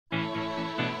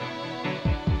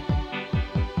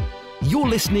You're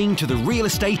listening to the Real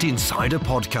Estate Insider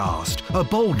Podcast, a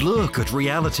bold look at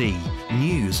reality,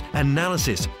 news,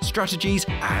 analysis, strategies,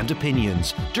 and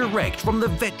opinions, direct from the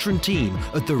veteran team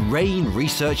at the REI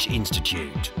Research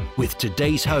Institute. With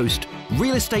today's host,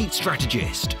 real estate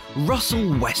strategist,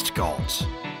 Russell Westcott.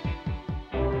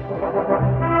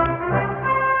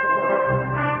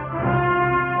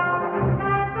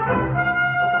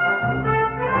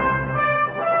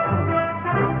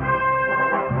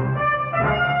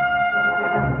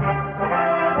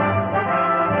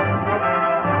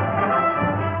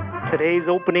 Today's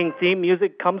opening theme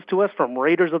music comes to us from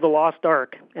Raiders of the Lost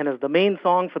Ark and is the main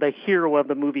song for the hero of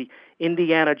the movie,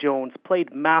 Indiana Jones,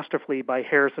 played masterfully by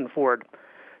Harrison Ford.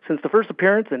 Since the first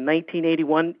appearance in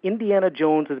 1981, Indiana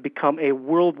Jones has become a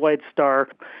worldwide star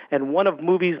and one of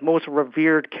movies' most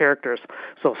revered characters.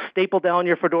 So staple down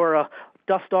your fedora,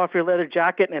 dust off your leather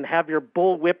jacket, and have your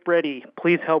bullwhip ready.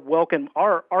 Please help welcome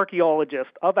our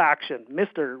archaeologist of action,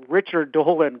 Mr. Richard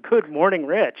Dolan. Good morning,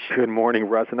 Rich. Good morning,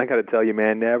 Russ. And I got to tell you,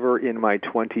 man, never in my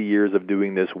 20 years of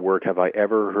doing this work have I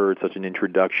ever heard such an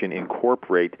introduction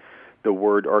incorporate the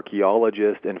word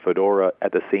archaeologist and fedora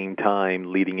at the same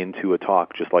time leading into a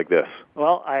talk just like this.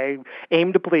 Well, I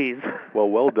aim to please.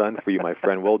 Well done for you, my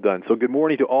friend. Well done. So good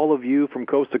morning to all of you from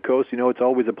coast to coast. You know, it's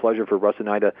always a pleasure for Russ and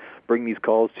I to bring these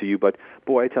calls to you. But,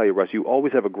 boy, I tell you, Russ, you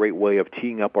always have a great way of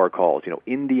teeing up our calls. You know,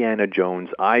 Indiana Jones,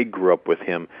 I grew up with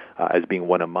him as being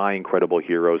one of my incredible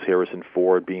heroes, Harrison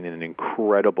Ford being an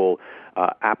incredible,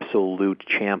 absolute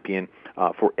champion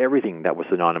for everything that was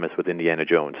synonymous with Indiana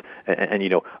Jones. And, you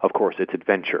know, of course, it's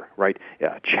adventure, right?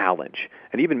 Challenge,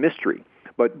 and even mystery.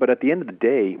 But at the end of the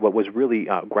day, what was really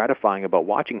gratifying about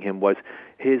watching him was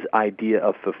his idea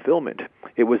of fulfillment.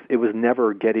 It was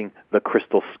never getting the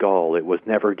crystal skull. It was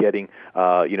never getting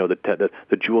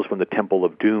the jewels from the Temple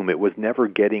of Doom. It was never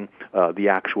getting the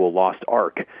actual lost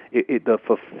ark. The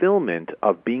fulfillment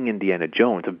of being Indiana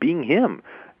Jones, of being him,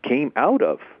 came out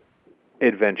of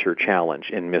adventure,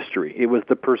 challenge, and mystery. It was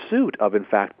the pursuit of, in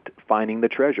fact, finding the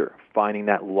treasure, finding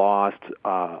that lost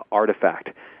artifact.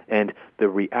 And the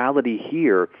reality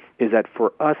here is that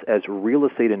for us as real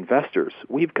estate investors,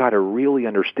 we've got to really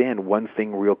understand one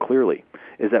thing real clearly,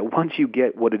 is that once you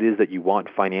get what it is that you want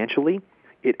financially,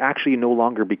 it actually no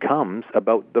longer becomes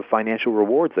about the financial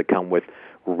rewards that come with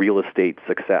real estate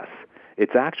success.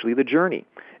 It's actually the journey.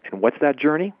 And what's that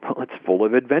journey? Well, it's full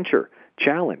of adventure,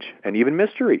 challenge, and even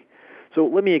mystery. So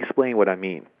let me explain what I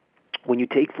mean. When you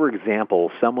take, for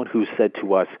example, someone who said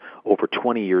to us over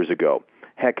 20 years ago,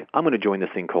 heck, I'm going to join this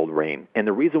thing called REI. And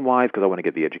the reason why is because I want to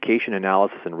get the education,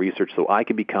 analysis, and research so I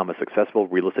can become a successful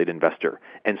real estate investor.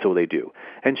 And so they do.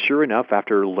 And sure enough,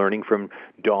 after learning from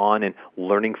Dawn and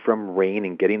learning from REI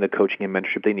and getting the coaching and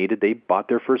mentorship they needed, they bought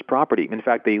their first property. In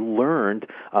fact, they learned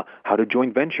how to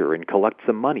joint venture and collect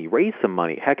some money, raise some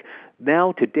money. Heck,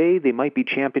 now today they might be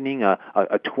championing a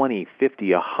 20,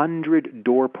 50, 100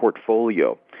 door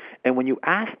portfolio. And when you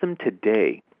ask them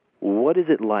today, what is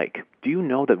it like? Do you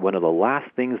know that one of the last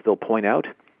things they'll point out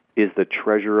is the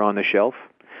treasure on the shelf,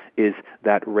 is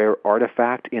that rare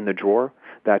artifact in the drawer,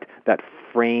 that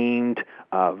framed,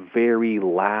 very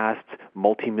last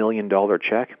multi-million-dollar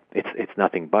check? It's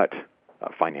nothing but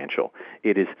financial.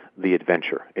 It is the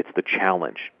adventure. It's the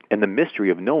challenge and the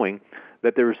mystery of knowing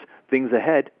that there's things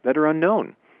ahead that are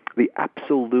unknown. The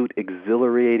absolute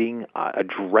exhilarating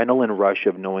adrenaline rush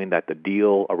of knowing that the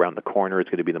deal around the corner is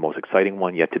going to be the most exciting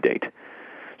one yet to date.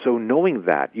 So knowing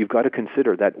that, you've got to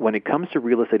consider that when it comes to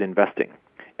real estate investing,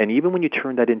 and even when you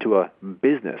turn that into a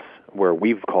business, where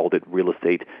we've called it real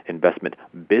estate investment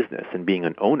business and being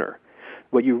an owner,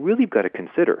 what you really got to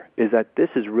consider is that this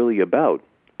is really about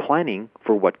planning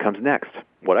for what comes next.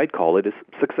 What I'd call it is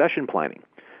succession planning.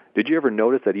 Did you ever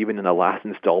notice that even in the last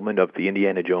installment of the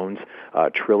Indiana Jones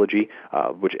trilogy,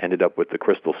 which ended up with the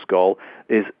Crystal Skull,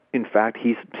 is, in fact,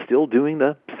 he's still doing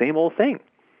the same old thing.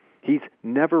 He's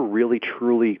never really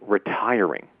truly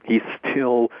retiring. He's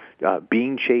still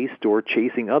being chased or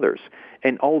chasing others.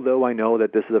 And although I know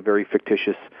that this is a very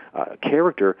fictitious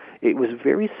character, it was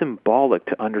very symbolic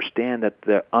to understand that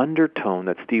the undertone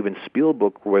that Steven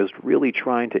Spielberg was really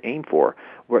trying to aim for,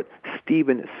 what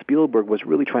Steven Spielberg was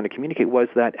really trying to communicate, was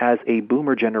that as a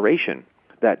boomer generation,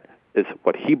 that is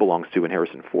what he belongs to and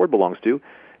Harrison Ford belongs to,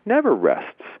 never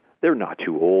rests. They're not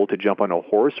too old to jump on a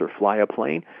horse or fly a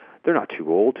plane. They're not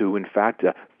too old to, in fact,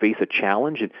 face a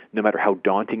challenge, and no matter how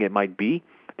daunting it might be,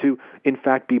 to, in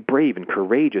fact, be brave and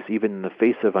courageous even in the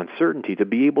face of uncertainty, to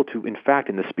be able to, in fact,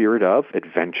 in the spirit of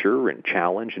adventure and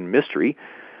challenge and mystery,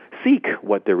 seek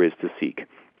what there is to seek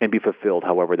and be fulfilled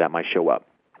however that might show up.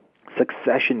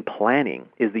 Succession planning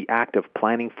is the act of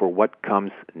planning for what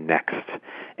comes next.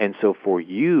 And so for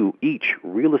you, each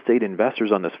real estate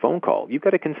investors on this phone call, you've got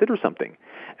to consider something.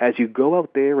 As you go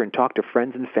out there and talk to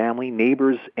friends and family,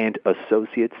 neighbors and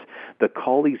associates, the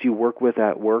colleagues you work with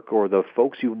at work, or the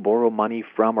folks you borrow money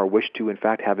from or wish to, in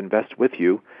fact, have invest with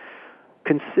you,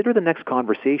 consider the next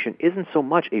conversation isn't so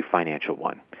much a financial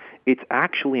one. It's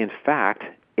actually, in fact,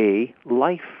 a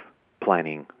life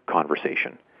planning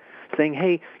conversation. Saying,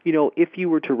 hey, if you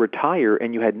were to retire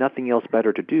and you had nothing else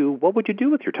better to do, what would you do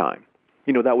with your time?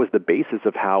 That was the basis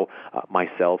of how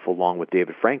myself, along with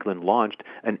David Franklin, launched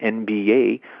an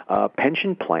NBA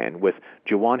pension plan with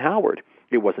Juwan Howard.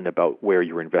 It wasn't about where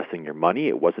you're investing your money.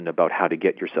 It wasn't about how to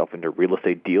get yourself into real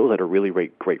estate deals at a really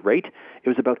great rate. It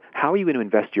was about how are you going to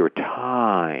invest your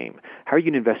time? How are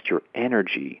you going to invest your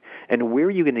energy? And where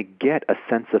are you going to get a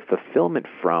sense of fulfillment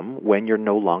from when you're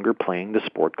no longer playing the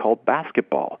sport called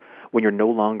basketball? When you're no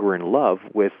longer in love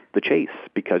with the chase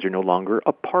because you're no longer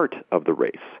a part of the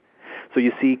race. So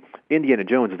you see, Indiana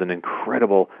Jones is an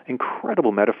incredible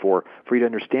metaphor for you to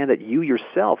understand that you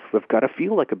yourself have got to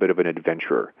feel like a bit of an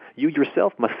adventurer. You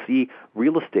yourself must see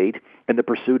real estate and the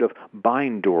pursuit of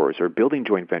buying doors or building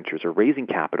joint ventures or raising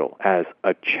capital as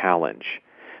a challenge.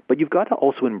 But you've got to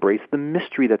also embrace the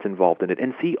mystery that's involved in it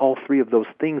and see all three of those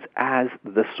things as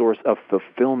the source of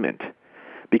fulfillment.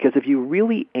 Because if you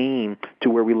really aim to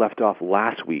where we left off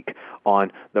last week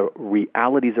on the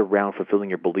realities around fulfilling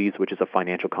your beliefs, which is a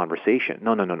financial conversation,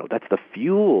 no. That's the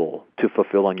fuel to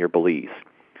fulfill on your beliefs.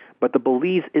 But the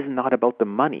beliefs is not about the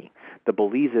money. The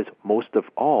beliefs is most of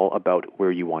all about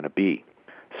where you want to be.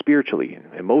 Spiritually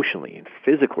and emotionally and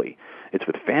physically. It's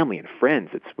with family and friends.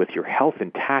 It's with your health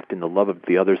intact and the love of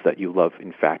the others that you love,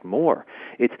 in fact, more.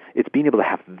 It's being able to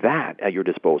have that at your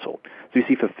disposal. So you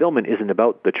see, fulfillment isn't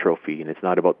about the trophy, and it's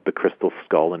not about the crystal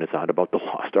skull, and it's not about the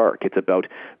lost ark. It's about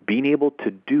being able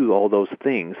to do all those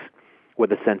things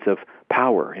with a sense of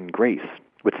power and grace,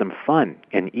 with some fun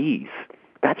and ease.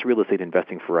 That's real estate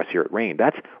investing for us here at REIN.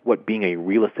 That's what being a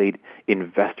real estate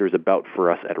investor is about for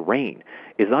us at REIN.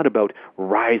 It's not about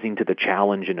rising to the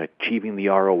challenge and achieving the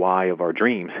ROI of our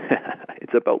dreams.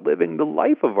 It's about living the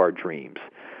life of our dreams.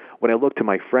 When I look to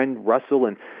my friend Russell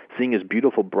and seeing his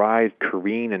beautiful bride,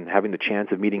 Corrine, and having the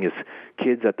chance of meeting his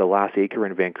kids at the Last Acre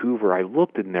in Vancouver, I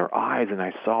looked in their eyes and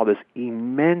I saw this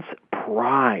immense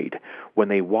pride when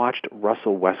they watched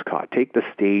Russell Westcott take the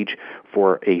stage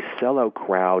for a sellout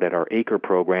crowd at our Acre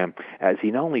program as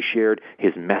he not only shared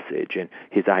his message and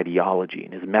his ideology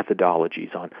and his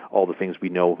methodologies on all the things we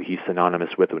know he's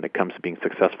synonymous with when it comes to being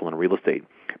successful in real estate,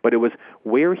 but it was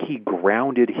where he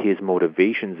grounded his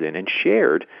motivations in and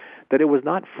shared that it was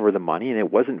not for the money and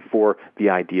it wasn't for the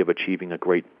idea of achieving a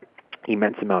great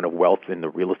immense amount of wealth in the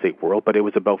real estate world, but it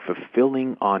was about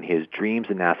fulfilling on his dreams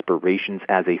and aspirations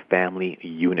as a family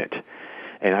unit.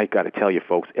 And I got to tell you,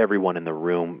 folks, everyone in the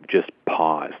room just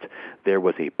paused. There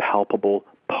was a palpable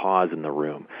pause in the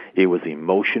room. It was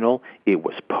emotional, it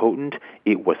was potent,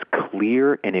 it was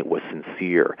clear, and it was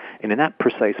sincere. And in that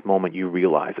precise moment, you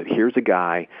realize that here's a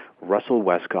guy, Russell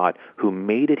Westcott, who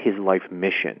made it his life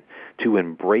mission to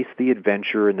embrace the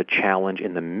adventure and the challenge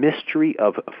and the mystery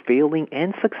of failing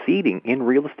and succeeding in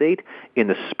real estate in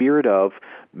the spirit of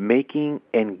making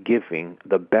and giving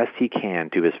the best he can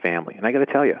to his family. And I got to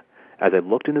tell you, as I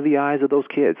looked into the eyes of those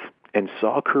kids and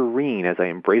saw Corrine as I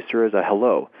embraced her as a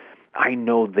hello, I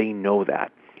know they know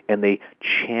that, and they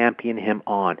champion him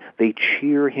on. They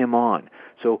cheer him on.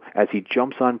 So as he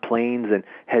jumps on planes and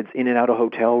heads in and out of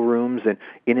hotel rooms and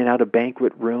in and out of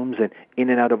banquet rooms and in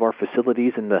and out of our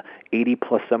facilities and the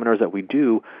 80-plus seminars that we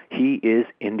do, he is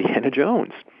Indiana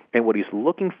Jones. And what he's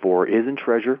looking for isn't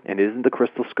treasure and isn't the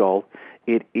crystal skull.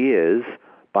 It is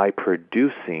by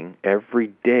producing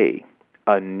every day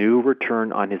a new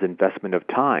return on his investment of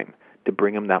time to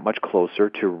bring him that much closer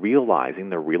to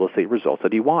realizing the real estate results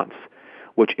that he wants,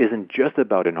 which isn't just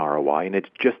about an ROI, and it's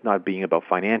just not being about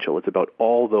financial. It's about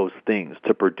all those things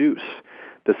to produce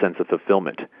the sense of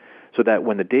fulfillment, so that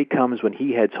when the day comes when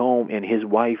he heads home and his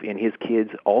wife and his kids,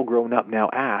 all grown up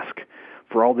now, ask,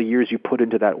 for all the years you put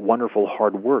into that wonderful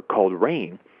hard work called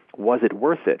REIN, was it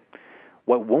worth it?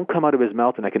 What won't come out of his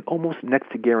mouth, and I can almost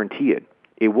next to guarantee it,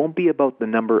 it won't be about the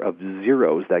number of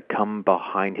zeros that come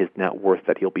behind his net worth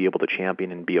that he'll be able to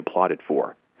champion and be applauded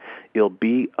for. It'll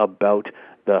be about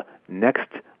the next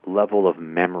level of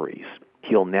memories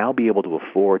he'll now be able to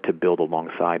afford to build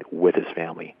alongside with his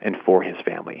family and for his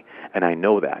family. And I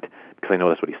know that because I know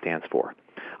that's what he stands for.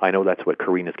 I know that's what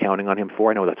Karina's counting on him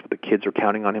for. I know that's what the kids are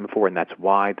counting on him for, and that's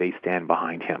why they stand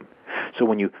behind him. So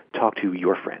when you talk to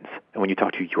your friends and when you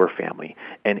talk to your family,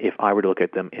 and if I were to look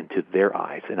at them into their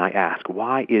eyes and I ask,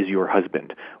 why is your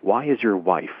husband, why is your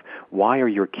wife, why are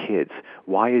your kids,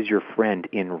 why is your friend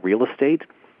in real estate,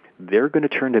 they're going to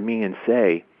turn to me and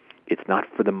say, it's not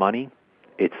for the money,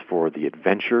 it's for the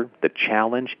adventure, the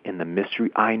challenge, and the mystery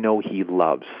I know he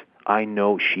loves, I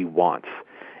know she wants.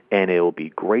 And it will be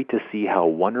great to see how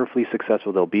wonderfully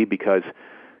successful they'll be because,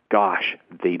 gosh,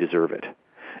 they deserve it.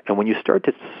 And when you start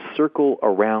to circle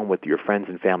around with your friends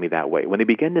and family that way, when they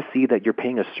begin to see that you're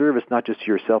paying a service not just to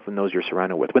yourself and those you're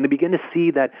surrounded with, when they begin to see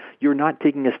that you're not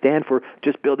taking a stand for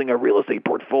just building a real estate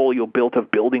portfolio built of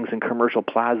buildings and commercial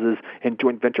plazas and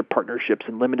joint venture partnerships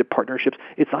and limited partnerships,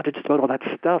 it's not just about all that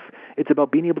stuff. It's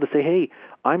about being able to say, hey,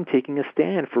 I'm taking a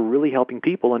stand for really helping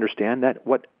people understand that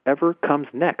whatever comes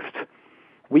next,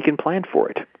 we can plan for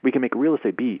it. We can make real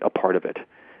estate be a part of it.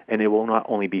 And it will not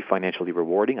only be financially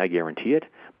rewarding, I guarantee it,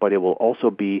 but it will also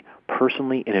be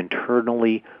personally and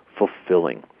internally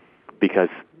fulfilling because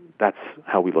that's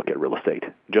how we look at real estate,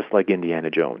 just like Indiana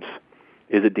Jones.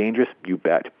 Is it dangerous? You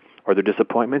bet. Are there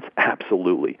disappointments?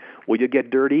 Absolutely. Will you get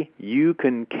dirty? You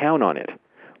can count on it.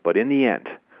 But in the end,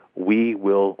 we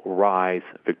will rise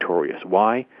victorious.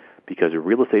 Why? Because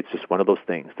real estate is just one of those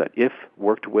things that if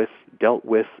worked with, dealt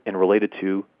with, and related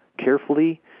to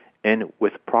carefully and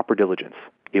with proper diligence,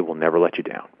 it will never let you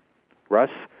down.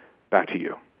 Russ, back to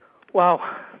you. Wow.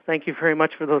 Thank you very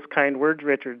much for those kind words,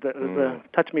 Richard. That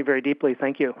touched me very deeply.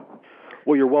 Thank you.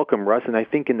 Well, you're welcome, Russ. And I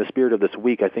think in the spirit of this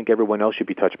week, I think everyone else should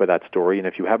be touched by that story. And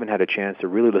if you haven't had a chance to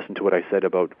really listen to what I said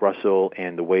about Russell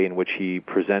and the way in which he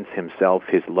presents himself,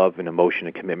 his love and emotion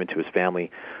and commitment to his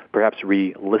family, perhaps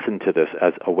re-listen to this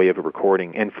as a way of a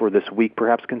recording. And for this week,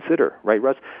 perhaps consider, right,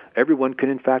 Russ? Everyone can,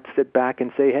 in fact, sit back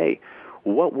and say, hey,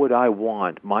 what would I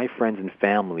want my friends and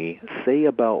family say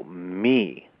about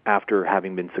me after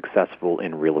having been successful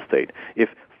in real estate? If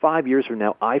 5 years from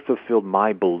now I fulfilled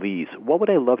my beliefs, what would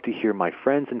I love to hear my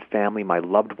friends and family, my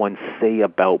loved ones say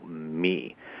about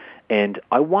me? And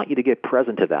I want you to get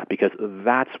present to that because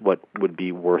that's what would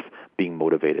be worth being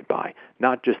motivated by.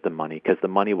 Not just the money, because the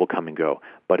money will come and go,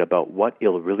 but about what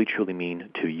it'll really truly mean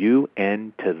to you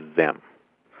and to them.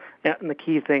 And the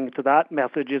key thing to that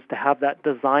message is to have that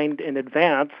designed in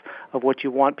advance of what you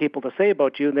want people to say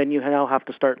about you, and then you now have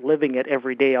to start living it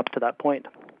every day up to that point.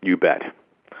 You bet.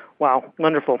 Wow,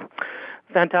 wonderful.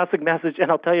 Fantastic message. And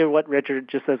I'll tell you what, Richard,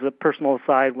 just as a personal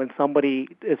aside, when somebody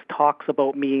talks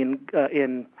about me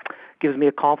and gives me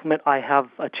a compliment, I have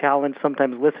a challenge,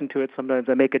 sometimes listen to it, sometimes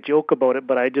I make a joke about it,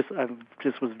 but I just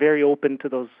was very open to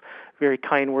those very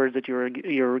kind words that you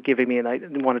were giving me, and I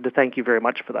wanted to thank you very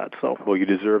much for that. So, well, you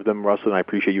deserve them, Russell, and I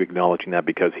appreciate you acknowledging that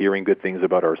because hearing good things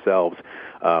about ourselves,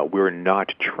 we're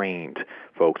not trained,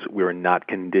 folks. We're not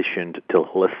conditioned to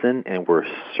listen, and we're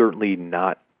certainly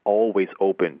not always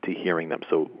open to hearing them.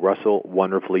 So, Russell,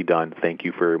 wonderfully done. Thank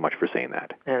you very much for saying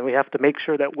that. And we have to make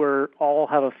sure that we're all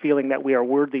have a feeling that we are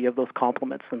worthy of those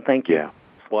compliments, and thank you. Yeah.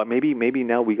 Well, maybe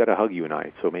now we got to hug you and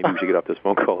I. So maybe we should get off this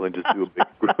phone call and just do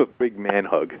a big man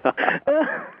hug.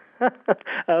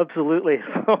 Absolutely.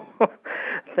 So,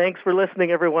 thanks for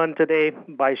listening, everyone, today.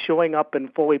 By showing up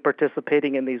and fully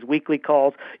participating in these weekly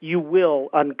calls, you will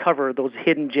uncover those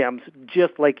hidden gems,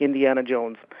 just like Indiana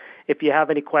Jones. If you have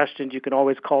any questions, you can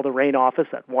always call the REIN office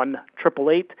at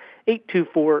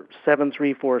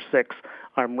 1-888-824-7346.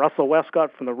 I'm Russell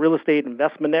Westcott from the Real Estate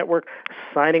Investment Network,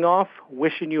 signing off,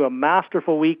 wishing you a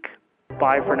masterful week.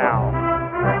 Bye for now.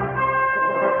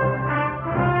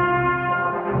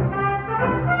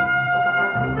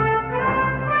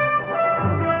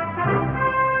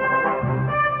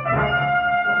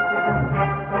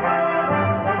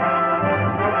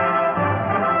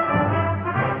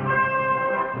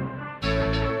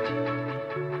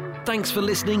 Thanks for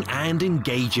listening and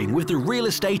engaging with the Real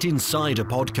Estate Insider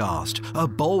podcast, a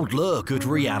bold look at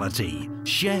reality.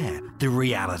 Share the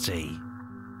reality.